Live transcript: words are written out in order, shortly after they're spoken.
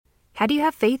How do you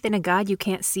have faith in a God you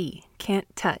can't see, can't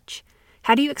touch?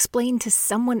 How do you explain to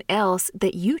someone else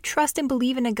that you trust and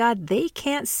believe in a God they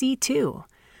can't see too?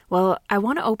 Well, I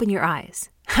want to open your eyes.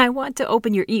 I want to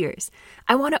open your ears.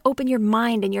 I want to open your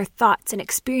mind and your thoughts and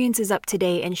experiences up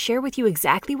today and share with you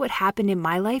exactly what happened in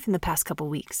my life in the past couple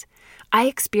weeks. I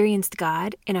experienced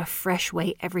God in a fresh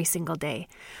way every single day.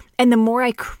 And the more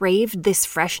I craved this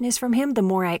freshness from Him, the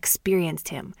more I experienced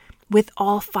Him with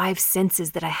all 5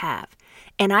 senses that I have.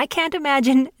 And I can't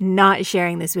imagine not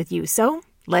sharing this with you. So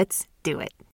let's do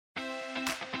it.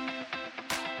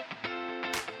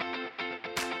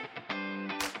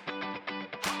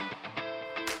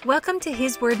 Welcome to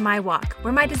His Word, My Walk,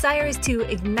 where my desire is to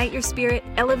ignite your spirit,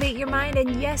 elevate your mind,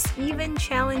 and yes, even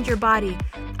challenge your body.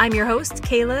 I'm your host,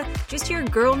 Kayla, just your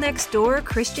girl next door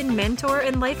Christian mentor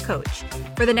and life coach.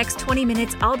 For the next 20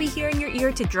 minutes, I'll be here in your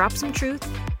ear to drop some truth,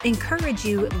 encourage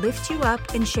you, lift you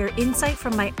up, and share insight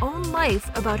from my own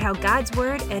life about how God's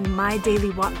Word and my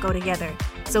daily walk go together.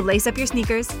 So lace up your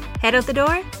sneakers, head out the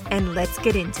door, and let's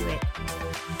get into it.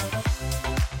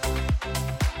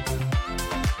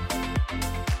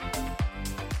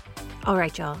 All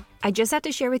right, y'all. I just have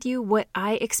to share with you what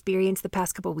I experienced the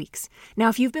past couple weeks. Now,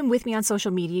 if you've been with me on social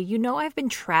media, you know I've been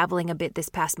traveling a bit this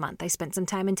past month. I spent some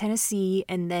time in Tennessee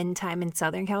and then time in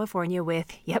Southern California with,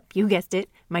 yep, you guessed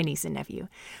it, my niece and nephew.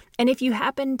 And if you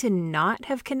happen to not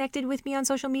have connected with me on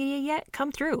social media yet,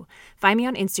 come through. Find me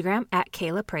on Instagram at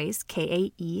Kayla Praise,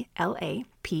 KaelaPrays,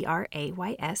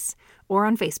 or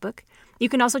on Facebook. You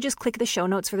can also just click the show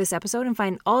notes for this episode and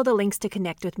find all the links to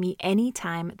connect with me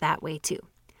anytime that way too.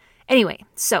 Anyway,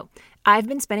 so I've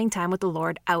been spending time with the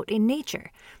Lord out in nature.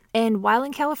 And while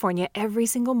in California, every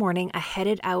single morning I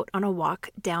headed out on a walk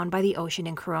down by the ocean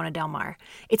in Corona del Mar.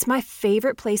 It's my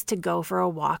favorite place to go for a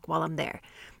walk while I'm there.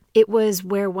 It was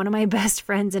where one of my best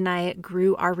friends and I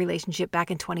grew our relationship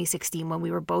back in 2016 when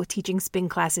we were both teaching spin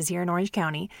classes here in Orange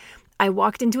County. I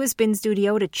walked into a spin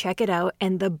studio to check it out,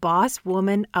 and the boss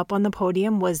woman up on the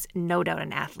podium was no doubt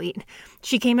an athlete.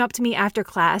 She came up to me after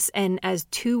class, and as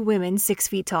 2 women 6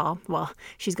 feet tall, well,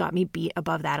 she's got me beat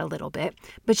above that a little bit,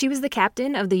 but she was the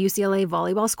captain of the UCLA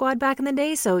volleyball squad back in the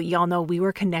day, so y'all know we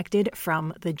were connected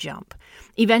from the jump.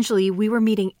 Eventually, we were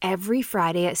meeting every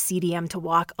Friday at CDM to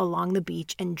walk along the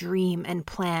beach and dream and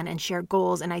plan and share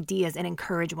goals and ideas and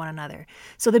encourage one another.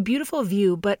 So the beautiful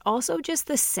view, but also just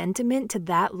the sentiment to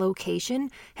that location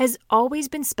has always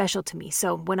been special to me.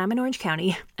 So when I'm in Orange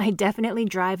County, I definitely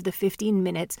drive the 15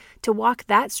 minutes to walk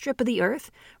that strip of the earth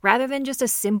rather than just a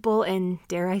simple and,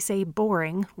 dare I say,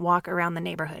 boring walk around the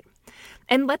neighborhood.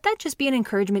 And let that just be an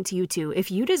encouragement to you too.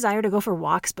 If you desire to go for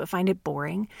walks but find it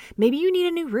boring, maybe you need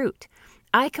a new route.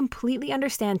 I completely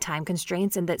understand time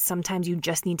constraints and that sometimes you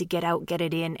just need to get out, get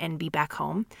it in, and be back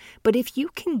home. But if you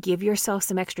can give yourself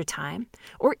some extra time,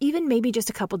 or even maybe just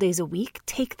a couple days a week,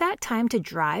 take that time to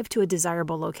drive to a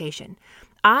desirable location.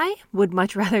 I would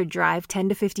much rather drive 10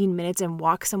 to 15 minutes and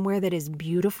walk somewhere that is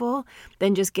beautiful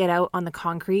than just get out on the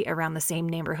concrete around the same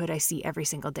neighborhood I see every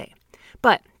single day.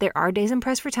 But there are days I'm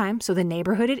pressed for time, so the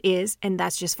neighborhood it is, and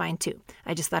that's just fine too.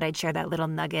 I just thought I'd share that little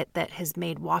nugget that has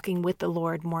made walking with the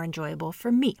Lord more enjoyable for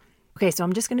me. Okay, so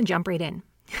I'm just going to jump right in.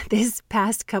 This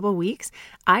past couple weeks,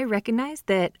 I recognized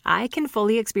that I can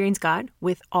fully experience God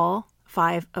with all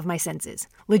 5 of my senses.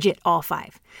 Legit, all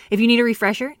 5. If you need a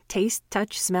refresher, taste,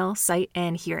 touch, smell, sight,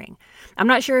 and hearing. I'm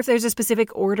not sure if there's a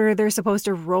specific order they're supposed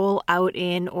to roll out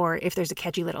in or if there's a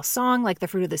catchy little song like the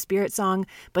Fruit of the Spirit song,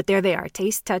 but there they are.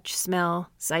 Taste, touch, smell,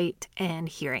 sight, and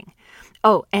hearing.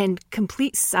 Oh, and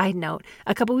complete side note,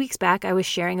 a couple weeks back I was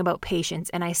sharing about patience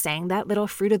and I sang that little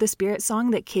Fruit of the Spirit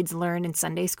song that kids learn in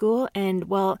Sunday school, and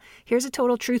well, here's a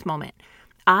total truth moment.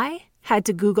 I had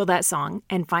to Google that song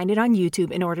and find it on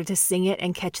YouTube in order to sing it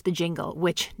and catch the jingle,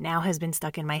 which now has been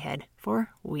stuck in my head for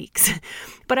weeks.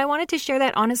 But I wanted to share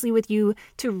that honestly with you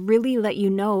to really let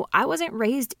you know I wasn't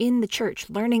raised in the church,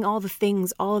 learning all the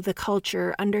things, all of the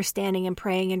culture, understanding and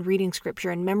praying and reading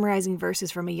scripture and memorizing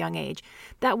verses from a young age.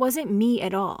 That wasn't me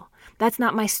at all. That's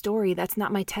not my story. That's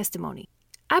not my testimony.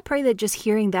 I pray that just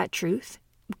hearing that truth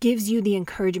gives you the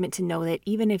encouragement to know that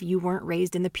even if you weren't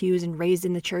raised in the pews and raised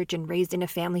in the church and raised in a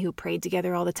family who prayed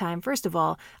together all the time, first of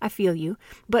all, I feel you,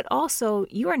 but also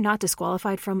you are not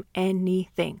disqualified from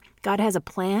anything. God has a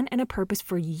plan and a purpose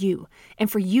for you and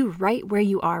for you right where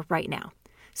you are right now.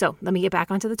 So let me get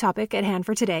back onto the topic at hand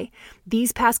for today.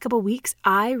 These past couple weeks,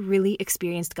 I really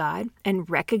experienced God and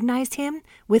recognized Him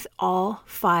with all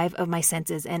 5 of my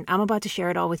senses. And I'm about to share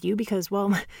it all with you because,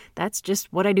 well, that's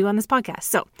just what I do on this podcast.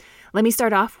 So let me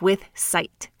start off with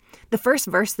sight. The first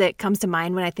verse that comes to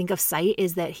mind when I think of sight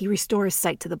is that he restores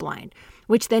sight to the blind,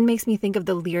 which then makes me think of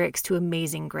the lyrics to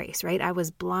Amazing Grace, right? I was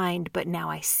blind, but now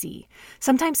I see.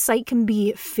 Sometimes sight can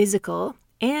be physical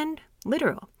and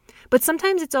literal, but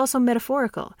sometimes it's also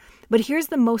metaphorical. But here's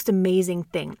the most amazing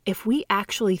thing. If we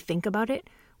actually think about it,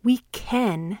 we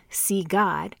can see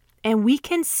God, and we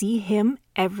can see him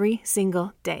every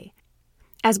single day.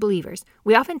 As believers,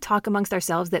 we often talk amongst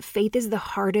ourselves that faith is the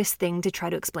hardest thing to try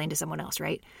to explain to someone else,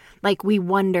 right? Like we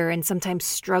wonder and sometimes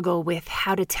struggle with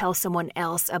how to tell someone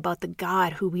else about the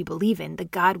God who we believe in, the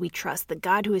God we trust, the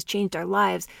God who has changed our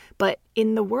lives, but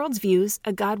in the world's views,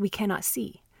 a God we cannot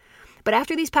see. But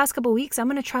after these past couple weeks, I'm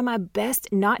going to try my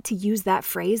best not to use that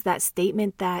phrase, that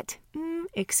statement, that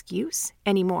excuse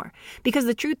anymore. Because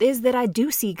the truth is that I do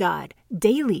see God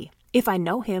daily. If I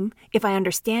know him, if I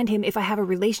understand him, if I have a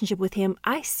relationship with him,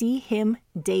 I see him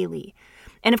daily.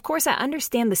 And of course, I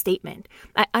understand the statement.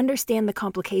 I understand the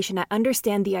complication. I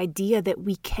understand the idea that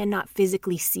we cannot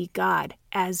physically see God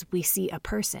as we see a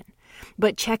person.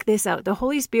 But check this out. The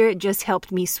Holy Spirit just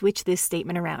helped me switch this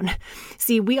statement around.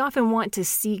 See, we often want to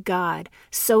see God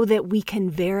so that we can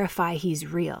verify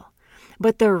he's real.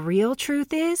 But the real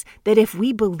truth is that if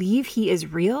we believe he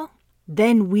is real,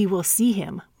 then we will see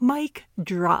him. Mic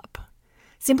drop.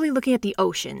 Simply looking at the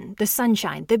ocean, the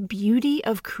sunshine, the beauty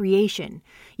of creation,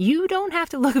 you don't have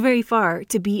to look very far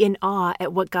to be in awe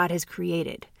at what God has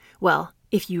created. Well,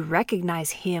 if you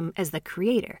recognize him as the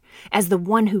creator, as the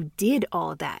one who did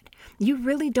all that, you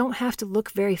really don't have to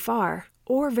look very far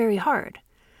or very hard.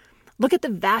 Look at the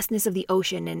vastness of the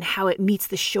ocean and how it meets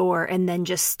the shore and then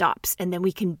just stops, and then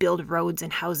we can build roads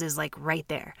and houses like right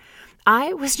there.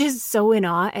 I was just so in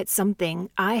awe at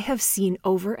something I have seen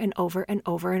over and over and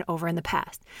over and over in the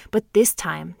past. But this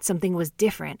time, something was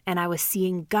different, and I was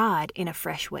seeing God in a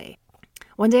fresh way.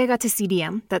 One day I got to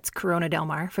CDM, that's Corona Del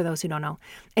Mar, for those who don't know,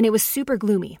 and it was super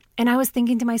gloomy. And I was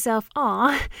thinking to myself,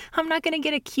 aw, I'm not going to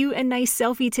get a cute and nice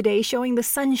selfie today showing the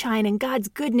sunshine and God's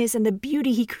goodness and the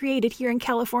beauty he created here in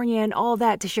California and all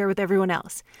that to share with everyone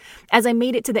else. As I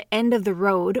made it to the end of the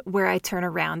road where I turn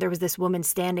around, there was this woman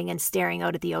standing and staring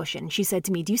out at the ocean. She said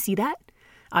to me, "Do you see that?"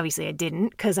 Obviously I didn't,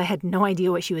 because I had no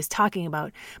idea what she was talking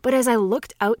about. But as I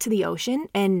looked out to the ocean,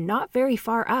 and not very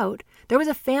far out, there was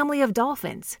a family of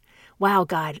dolphins. Wow,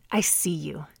 God, I see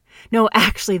you. No,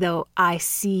 actually, though, I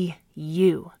see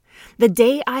you. The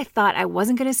day I thought I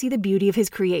wasn't going to see the beauty of his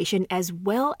creation as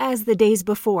well as the days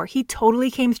before, he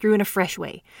totally came through in a fresh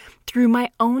way. Through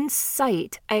my own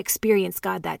sight, I experienced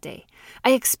God that day.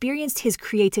 I experienced his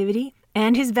creativity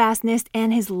and his vastness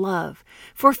and his love.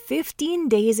 For 15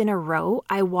 days in a row,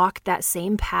 I walked that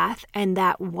same path, and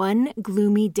that one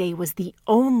gloomy day was the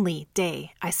only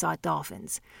day I saw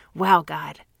dolphins. Wow,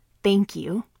 God, thank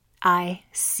you. I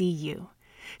see you.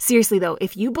 Seriously though,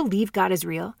 if you believe God is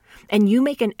real and you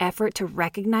make an effort to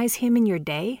recognize him in your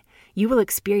day, you will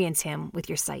experience him with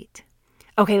your sight.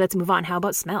 Okay, let's move on. How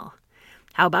about smell?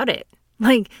 How about it?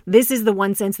 This is the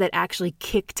one sense that actually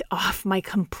kicked off my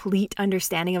complete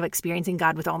understanding of experiencing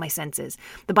God with all my senses.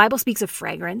 The Bible speaks of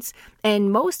fragrance,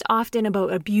 and most often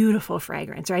about a beautiful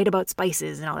fragrance, right? About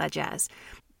spices and all that jazz.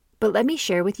 But let me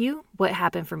share with you what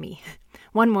happened for me.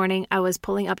 One morning, I was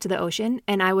pulling up to the ocean,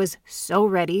 and I was so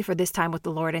ready for this time with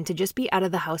the Lord and to just be out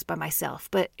of the house by myself,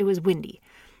 but it was windy.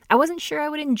 I wasn't sure I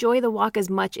would enjoy the walk as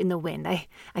much in the wind. I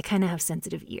kind of have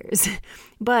sensitive ears.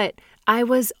 But I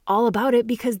was all about it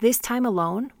because this time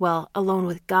alone, well, alone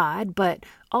with God, but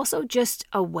also just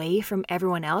away from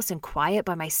everyone else and quiet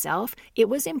by myself, it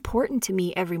was important to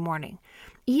me every morning.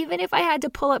 Even if I had to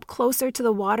pull up closer to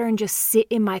the water and just sit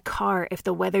in my car if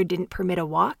the weather didn't permit a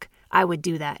walk, I would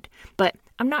do that. But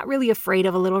I'm not really afraid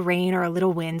of a little rain or a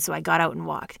little wind, so I got out and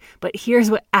walked. But here's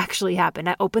what actually happened.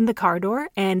 I opened the car door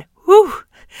and whew,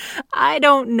 I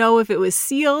don't know if it was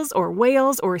seals or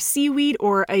whales or seaweed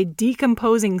or a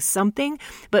decomposing something,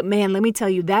 but man, let me tell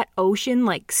you, that ocean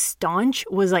staunch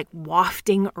was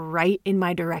wafting right in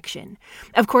my direction.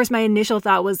 Of course, my initial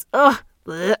thought was, ugh,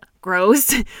 bleh,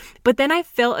 gross. But then I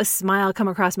felt a smile come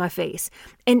across my face.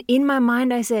 And in my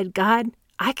mind, I said, God,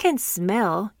 I can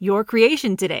smell your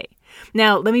creation today.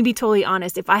 Now, let me be totally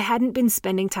honest. If I hadn't been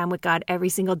spending time with God every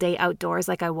single day outdoors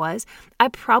like I was, I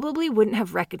probably wouldn't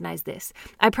have recognized this.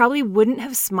 I probably wouldn't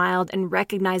have smiled and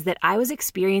recognized that I was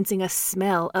experiencing a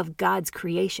smell of God's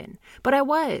creation. But I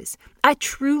was. I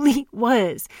truly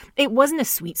was. It wasn't a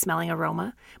sweet smelling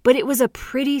aroma, but it was a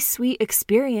pretty sweet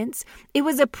experience. It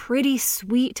was a pretty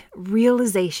sweet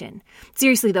realization.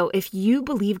 Seriously though, if you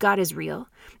believe God is real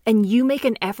and you make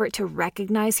an effort to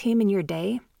recognize him in your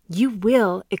day, you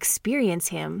will experience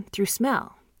him through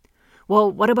smell.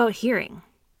 Well, what about hearing?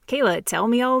 Kayla, tell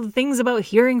me all the things about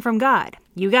hearing from God.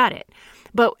 You got it.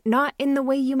 But not in the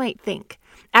way you might think.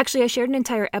 Actually, I shared an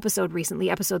entire episode recently,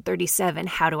 episode 37,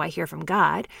 How Do I Hear from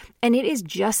God? And it is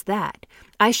just that.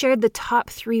 I shared the top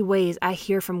 3 ways I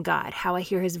hear from God, how I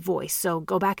hear his voice, so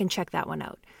go back and check that one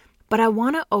out. But I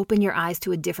want to open your eyes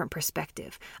to a different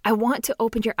perspective. I want to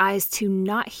open your eyes to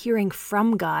not hearing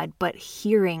from God, but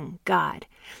hearing God.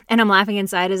 And I'm laughing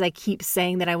inside as I keep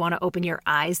saying that I want to open your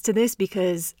eyes to this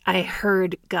because I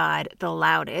heard God the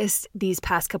loudest these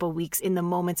past couple weeks in the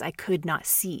moments I could not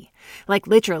see. Like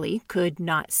literally could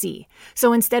not see.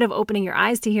 So instead of opening your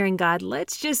eyes to hearing God,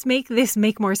 let's just make this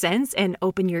make more sense and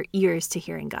open your ears to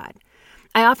hearing God.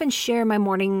 I often share my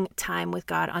morning time with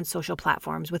God on social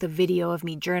platforms with a video of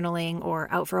me journaling or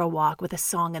out for a walk with a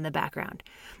song in the background.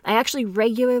 I actually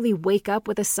regularly wake up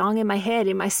with a song in my head,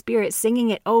 in my spirit,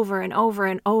 singing it over and over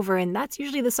and over, and that's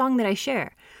usually the song that I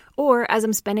share. Or as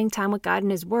I'm spending time with God in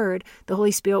his word, the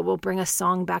Holy Spirit will bring a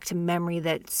song back to memory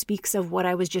that speaks of what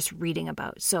I was just reading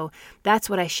about. So that's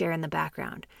what I share in the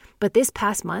background. But this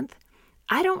past month,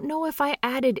 I don't know if I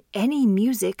added any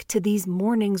music to these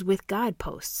mornings with God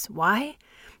posts. Why?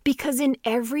 Because in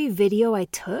every video I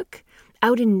took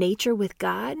out in nature with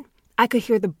God, I could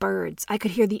hear the birds, I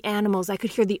could hear the animals, I could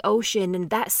hear the ocean, and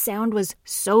that sound was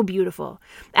so beautiful.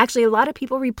 Actually, a lot of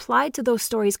people replied to those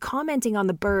stories commenting on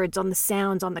the birds, on the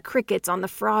sounds, on the crickets, on the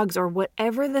frogs, or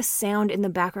whatever the sound in the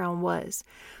background was.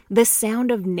 The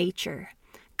sound of nature.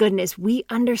 Goodness, we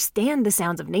understand the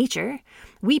sounds of nature.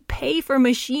 We pay for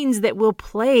machines that will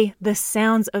play the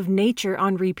sounds of nature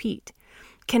on repeat.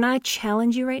 Can I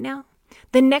challenge you right now?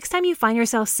 The next time you find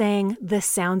yourself saying the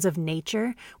sounds of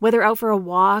nature, whether out for a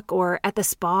walk or at the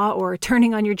spa or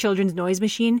turning on your children's noise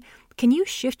machine, can you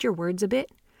shift your words a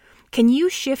bit? Can you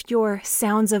shift your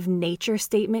sounds of nature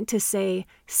statement to say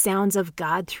sounds of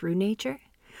God through nature?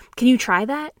 Can you try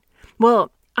that?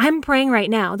 Well, I'm praying right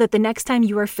now that the next time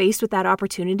you are faced with that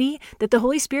opportunity, that the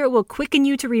Holy Spirit will quicken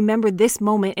you to remember this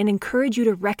moment and encourage you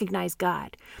to recognize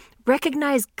God.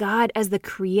 Recognize God as the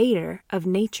creator of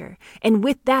nature. And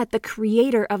with that, the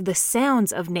creator of the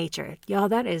sounds of nature. Y'all,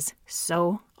 that is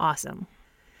so awesome.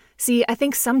 See, I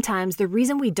think sometimes the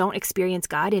reason we don't experience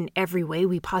God in every way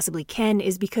we possibly can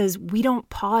is because we don't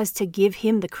pause to give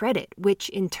him the credit, which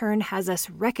in turn has us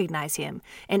recognize him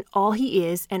and all he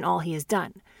is and all he has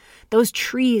done. Those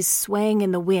trees swaying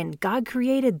in the wind, God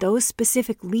created those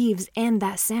specific leaves and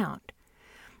that sound.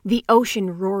 The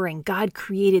ocean roaring, God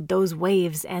created those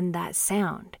waves and that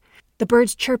sound. The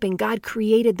birds chirping, God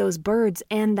created those birds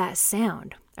and that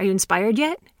sound. Are you inspired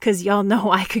yet? Because y'all know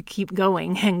I could keep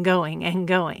going and going and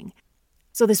going.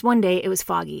 So this one day, it was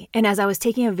foggy. And as I was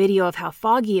taking a video of how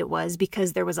foggy it was,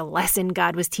 because there was a lesson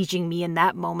God was teaching me in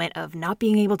that moment of not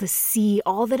being able to see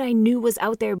all that I knew was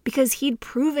out there because he'd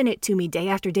proven it to me day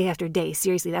after day after day.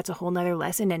 Seriously, that's a whole nother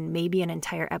lesson and maybe an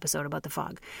entire episode about the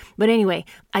fog. But anyway,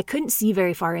 I couldn't see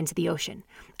very far into the ocean.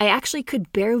 I actually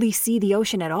could barely see the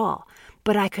ocean at all,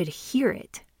 but I could hear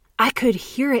it. I could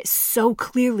hear it so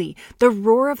clearly. The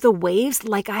roar of the waves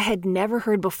like I had never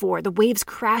heard before. The waves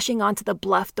crashing onto the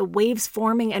bluff, the waves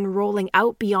forming and rolling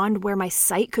out beyond where my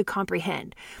sight could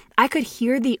comprehend. I could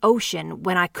hear the ocean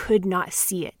when I could not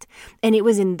see it. And it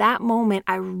was in that moment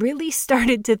I really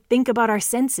started to think about our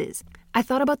senses. I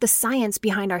thought about the science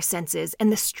behind our senses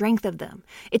and the strength of them.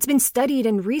 It's been studied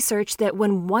and researched that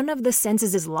when one of the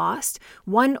senses is lost,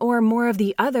 one or more of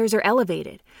the others are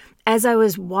elevated. As I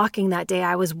was walking that day,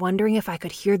 I was wondering if I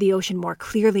could hear the ocean more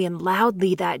clearly and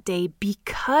loudly that day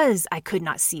because I could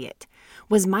not see it.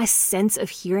 Was my sense of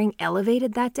hearing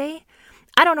elevated that day?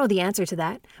 I don't know the answer to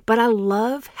that, but I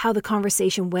love how the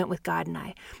conversation went with God and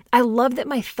I. I love that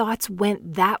my thoughts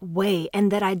went that way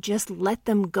and that I just let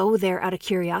them go there out of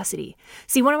curiosity.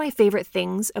 See, one of my favorite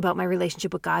things about my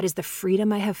relationship with God is the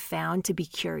freedom I have found to be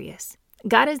curious.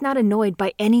 God is not annoyed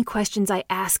by any questions I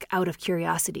ask out of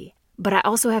curiosity. But I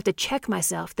also have to check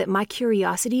myself that my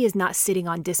curiosity is not sitting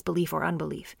on disbelief or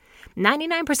unbelief.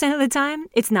 99% of the time,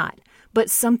 it's not, but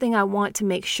something I want to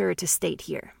make sure to state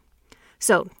here.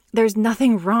 So, there's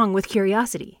nothing wrong with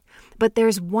curiosity, but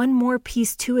there's one more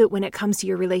piece to it when it comes to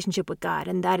your relationship with God,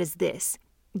 and that is this.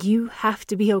 You have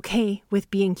to be okay with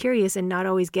being curious and not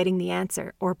always getting the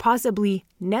answer, or possibly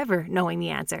never knowing the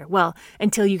answer. Well,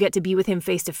 until you get to be with him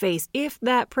face to face, if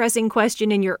that pressing question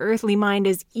in your earthly mind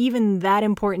is even that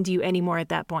important to you anymore at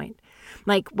that point.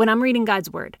 Like when I'm reading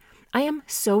God's word, I am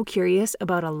so curious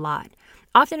about a lot.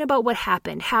 often about what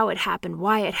happened, how it happened,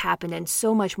 why it happened, and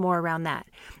so much more around that.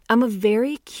 I'm a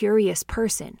very curious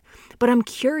person, but I'm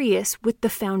curious with the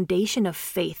foundation of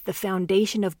faith, the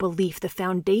foundation of belief, the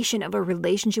foundation of a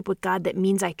relationship with God that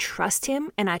means I trust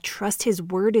Him and I trust His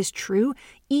word is true,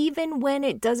 even when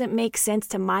it doesn't make sense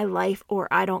to my life or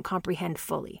I don't comprehend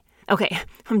fully. Okay,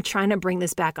 I'm trying to bring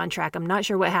this back on track. I'm not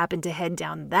sure what happened to head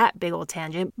down that big old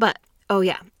tangent, but oh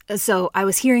yeah. So I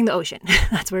was hearing the ocean.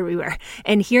 That's where we were.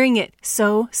 And hearing it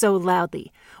so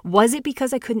loudly. Was it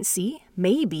because I couldn't see?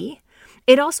 Maybe.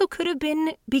 It also could have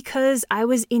been because I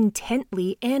was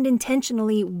intently and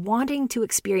intentionally wanting to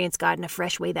experience God in a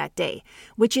fresh way that day,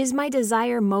 which is my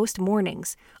desire most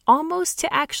mornings, almost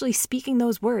to actually speaking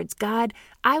those words. God,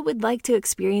 I would like to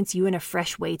experience you in a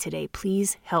fresh way today.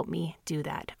 Please help me do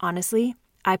that. Honestly,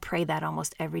 I pray that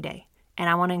almost every day, and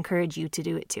I want to encourage you to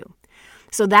do it too.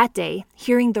 So that day,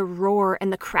 hearing the roar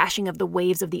and the crashing of the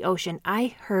waves of the ocean,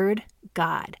 I heard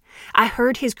God. I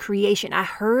heard His creation. I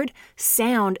heard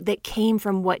sound that came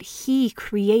from what He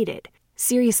created.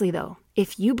 Seriously though,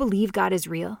 if you believe God is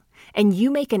real and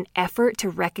you make an effort to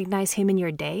recognize Him in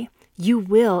your day, you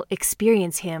will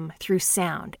experience Him through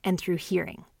sound and through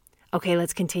hearing. Okay,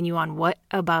 let's continue on. What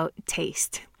about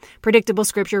taste? Predictable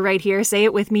scripture right here. Say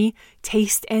it with me.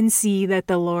 Taste and see that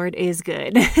the Lord is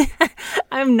good.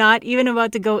 I'm not even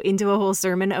about to go into a whole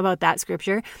sermon about that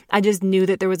scripture. I just knew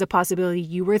that there was a possibility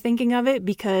you were thinking of it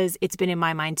because it's been in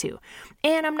my mind too.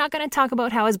 And I'm not going to talk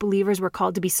about how as believers we're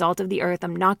called to be salt of the earth.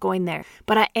 I'm not going there.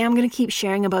 But I am going to keep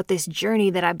sharing about this journey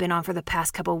that I've been on for the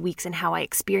past couple of weeks and how I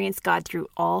experienced God through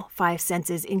all 5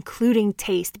 senses, including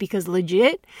taste, because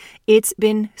legit, it's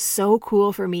been so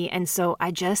cool for me. And so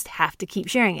I just have to keep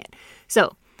sharing it.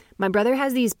 So my brother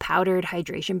has these powdered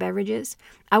hydration beverages.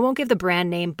 I won't give the brand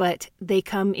name, but they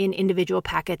come in individual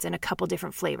packets and a couple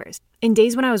different flavors. In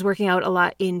days when I was working out a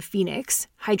lot in Phoenix,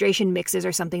 hydration mixes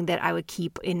are something that I would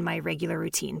keep in my regular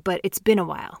routine, but it's been a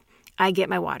while. I get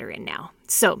my water in now.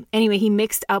 So anyway, he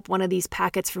mixed up one of these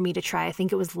packets for me to try. I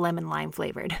think it was lemon lime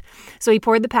flavored. So he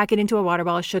poured the packet into a water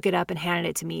bottle, shook it up, and handed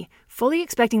it to me. Fully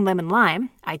expecting lemon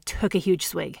lime, I took a huge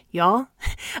swig. Y'all,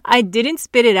 I didn't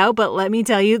spit it out, but let me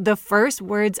tell you, the first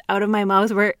words out of my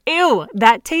mouth were, ew,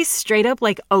 that tastes straight up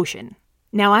like ocean.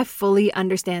 Now, I fully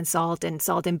understand salt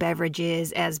in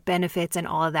beverages as benefits and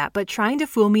all of that, but trying to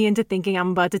fool me into thinking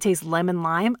I'm about to taste lemon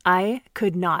lime, I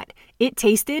could not. It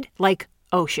tasted like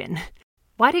ocean.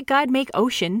 Why did God make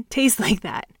ocean taste like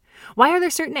that? Why are there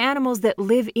certain animals that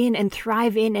live in and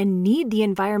thrive in and need the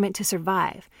environment to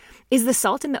survive? Is the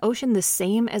salt in the ocean the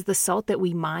same as the salt that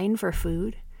we mine for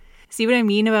food? See what I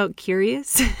mean about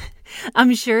curious?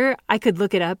 I'm sure I could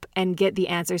look it up and get the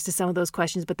answers to some of those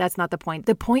questions, but that's not the point.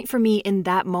 The point for me in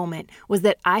that moment was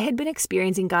that I had been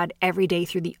experiencing God every day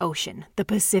through the ocean, the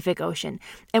Pacific Ocean.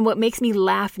 And what makes me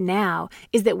laugh now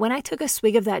is that when I took a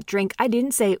swig of that drink, I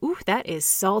didn't say, ooh, that is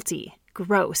salty,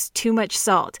 gross, too much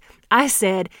salt. I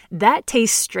said, that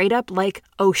tastes straight up like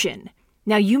ocean.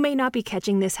 Now, you may not be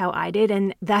catching this how I did,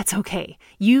 and that's okay.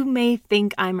 You may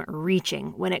think I'm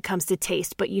reaching when it comes to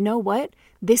taste, but you know what?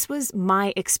 This was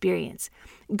my experience.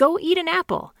 Go eat an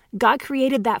apple. God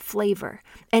created that flavor.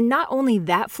 And not only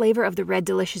that flavor of the red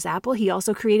delicious apple, He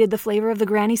also created the flavor of the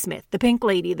Granny Smith, the Pink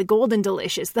Lady, the Golden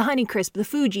Delicious, the Honeycrisp, the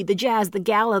Fuji, the Jazz, the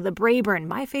Gala, the Braeburn,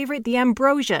 my favorite, the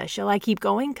Ambrosia. Shall I keep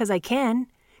going? Because I can.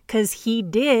 Because He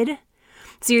did.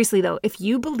 Seriously though, if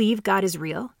you believe God is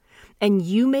real, and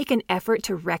you make an effort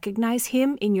to recognize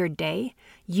Him in your day,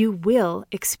 you will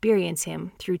experience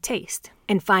Him through taste.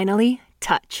 And finally,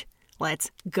 touch.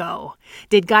 Let's go.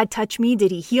 Did God touch me?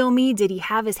 Did He heal me? Did He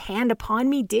have His hand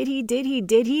upon me? Did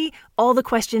He? All the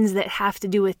questions that have to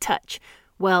do with touch.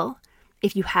 Well,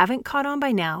 if you haven't caught on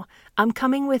by now, I'm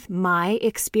coming with my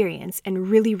experience and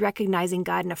really recognizing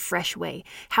God in a fresh way,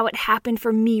 how it happened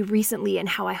for me recently and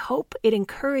how I hope it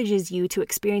encourages you to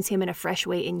experience Him in a fresh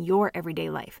way in your everyday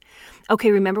life. Okay,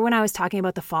 remember when I was talking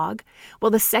about the fog?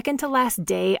 Well, the second to last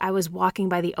day I was walking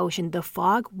by the ocean, the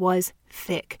fog was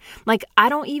thick. Like, I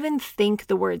don't even think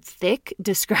the word thick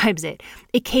describes it.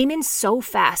 It came in so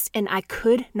fast and I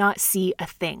could not see a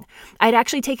thing. I'd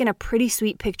actually taken a pretty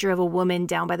sweet picture of a woman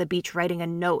down by the beach writing a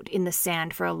note in the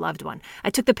sand for a loved one. I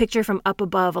took the picture from up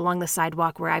above along the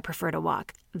sidewalk where I prefer to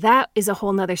walk. That is a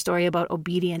whole nother story about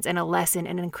obedience and a lesson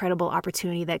and an incredible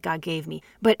opportunity that God gave me.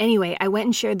 But anyway, I went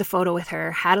and shared the photo with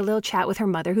her, had a little chat with her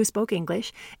mother who spoke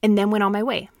English, and then went on my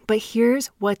way. But here's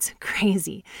what's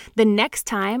crazy. The next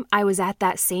time I was at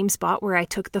that same spot where I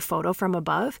took the photo from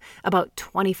above, about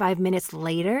 25 minutes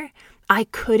later, I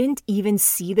couldn't even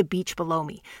see the beach below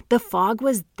me. The fog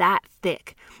was that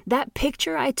thick. That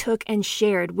picture I took and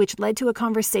shared, which led to a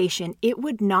conversation, it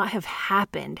would not have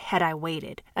happened had I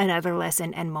waited. Another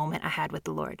lesson and moment I had with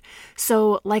the Lord.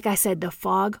 So, like I said, the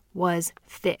fog was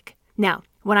thick. Now,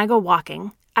 when I go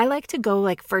walking, I like to go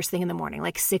like first thing in the morning,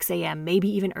 like 6 a.m., maybe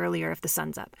even earlier if the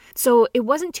sun's up. So it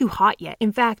wasn't too hot yet.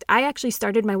 In fact, I actually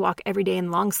started my walk every day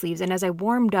in long sleeves, and as I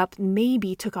warmed up,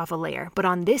 maybe took off a layer. But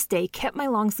on this day, kept my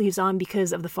long sleeves on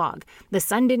because of the fog. The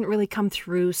sun didn't really come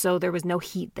through, so there was no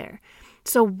heat there.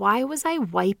 So why was I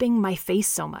wiping my face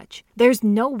so much? There's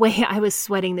no way I was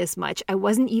sweating this much. I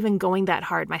wasn't even going that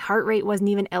hard. My heart rate wasn't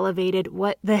even elevated.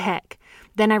 What the heck?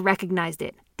 Then I recognized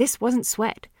it. This wasn't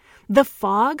sweat. The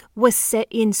fog was set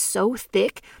in so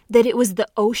thick that it was the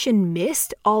ocean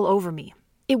mist all over me.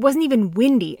 It wasn't even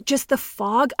windy, just the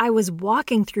fog I was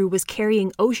walking through was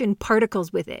carrying ocean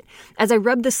particles with it. As I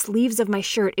rubbed the sleeves of my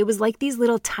shirt, it was like these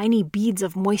little tiny beads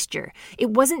of moisture.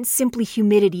 It wasn't simply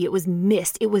humidity, it was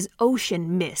mist. It was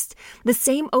ocean mist. The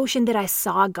same ocean that I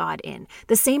saw God in,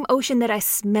 the same ocean that I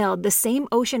smelled, the same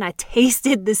ocean I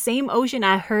tasted, the same ocean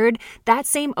I heard, that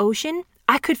same ocean,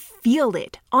 I could feel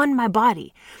it on my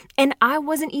body. And I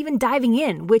wasn't even diving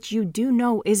in, which you do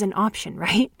know is an option,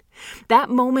 right? That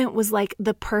moment was like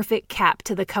the perfect cap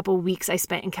to the couple weeks I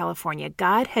spent in California.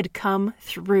 God had come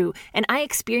through, and I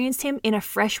experienced him in a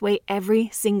fresh way every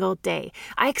single day.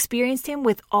 I experienced him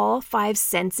with all 5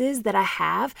 senses that I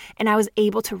have, and I was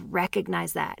able to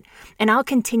recognize that. And I'll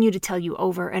continue to tell you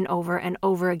over and over and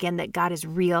over again that God is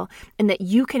real and that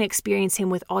you can experience him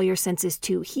with all your senses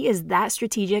too. He is that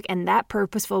strategic and that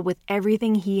purposeful with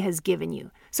everything he has given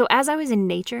you. So as I was in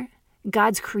nature,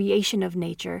 God's creation of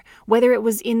nature, whether it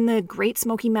was in the Great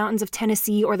Smoky Mountains of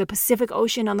Tennessee or the Pacific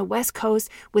Ocean on the West Coast,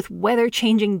 with weather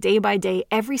changing day by day,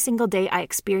 every single day I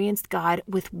experienced God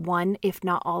with one, if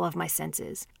not all of my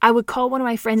senses. I would call one of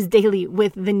my friends daily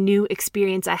with the new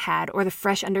experience I had or the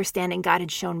fresh understanding God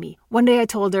had shown me. One day I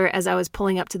told her as I was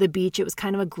pulling up to the beach, it was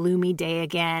kind of a gloomy day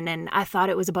again, and I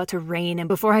thought it was about to rain. And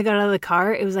before I got out of the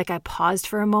car, it was like I paused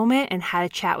for a moment and had a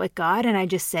chat with God, and I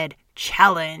just said,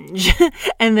 challenge.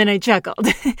 And then I chuckled.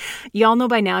 Y'all know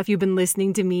by now, if you've been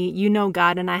listening to me, you know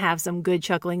God and I have some good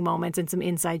chuckling moments and some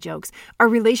inside jokes. Our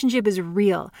relationship is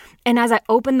real. And as I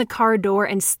opened the car door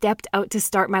and stepped out to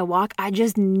start my walk, I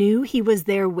just knew he was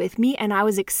there with me, and I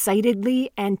was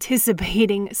excitedly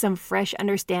anticipating some fresh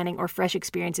understanding or fresh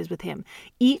experiences with him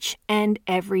each and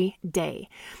every day.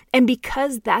 And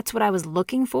because that's what I was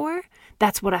looking for,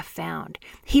 that's what I found.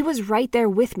 He was right there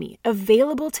with me,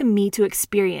 available to me to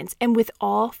experience, and with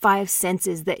all 5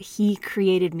 senses that he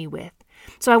created me with.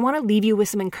 So I want to leave you with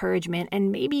some encouragement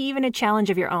and maybe even a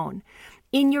challenge of your own.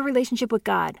 In your relationship with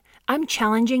God, I'm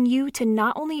challenging you to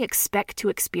not only expect to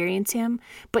experience him,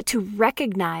 but to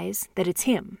recognize that it's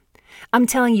him. I'm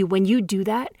telling you, when you do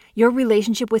that, your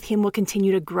relationship with him will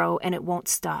continue to grow and it won't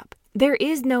stop. There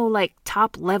is no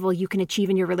top level you can achieve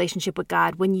in your relationship with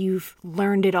God when you've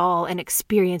learned it all and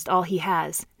experienced all he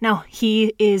has. No,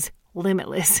 he is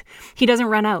limitless. He doesn't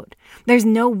run out. There's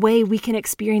no way we can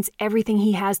experience everything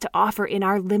he has to offer in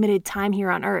our limited time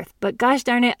here on earth. But gosh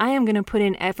darn it, I am going to put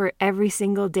in effort every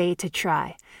single day to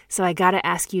try. So I got to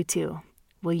ask you too.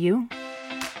 Will you?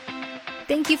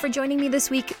 Thank you for joining me this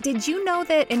week. Did you know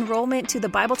that enrollment to the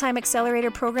Bible Time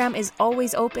Accelerator program is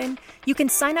always open? You can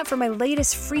sign up for my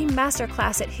latest free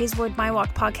masterclass at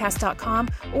hiswordmywalkpodcast.com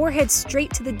or head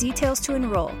straight to the details to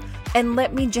enroll. And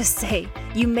let me just say,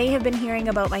 you may have been hearing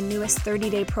about my newest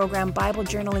 30-day program, Bible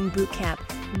Journaling Bootcamp.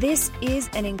 This is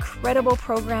an incredible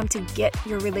program to get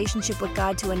your relationship with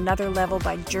God to another level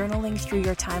by journaling through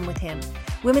your time with him.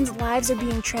 Women's lives are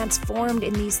being transformed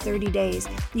in these 30 days.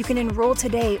 You can enroll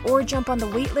today or jump on the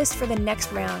wait list for the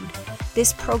next round.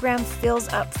 This program fills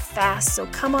up fast, so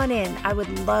come on in. I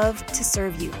would love to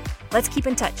serve you. Let's keep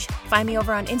in touch. Find me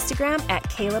over on Instagram at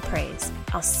Kayla Praise.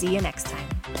 I'll see you next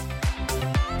time.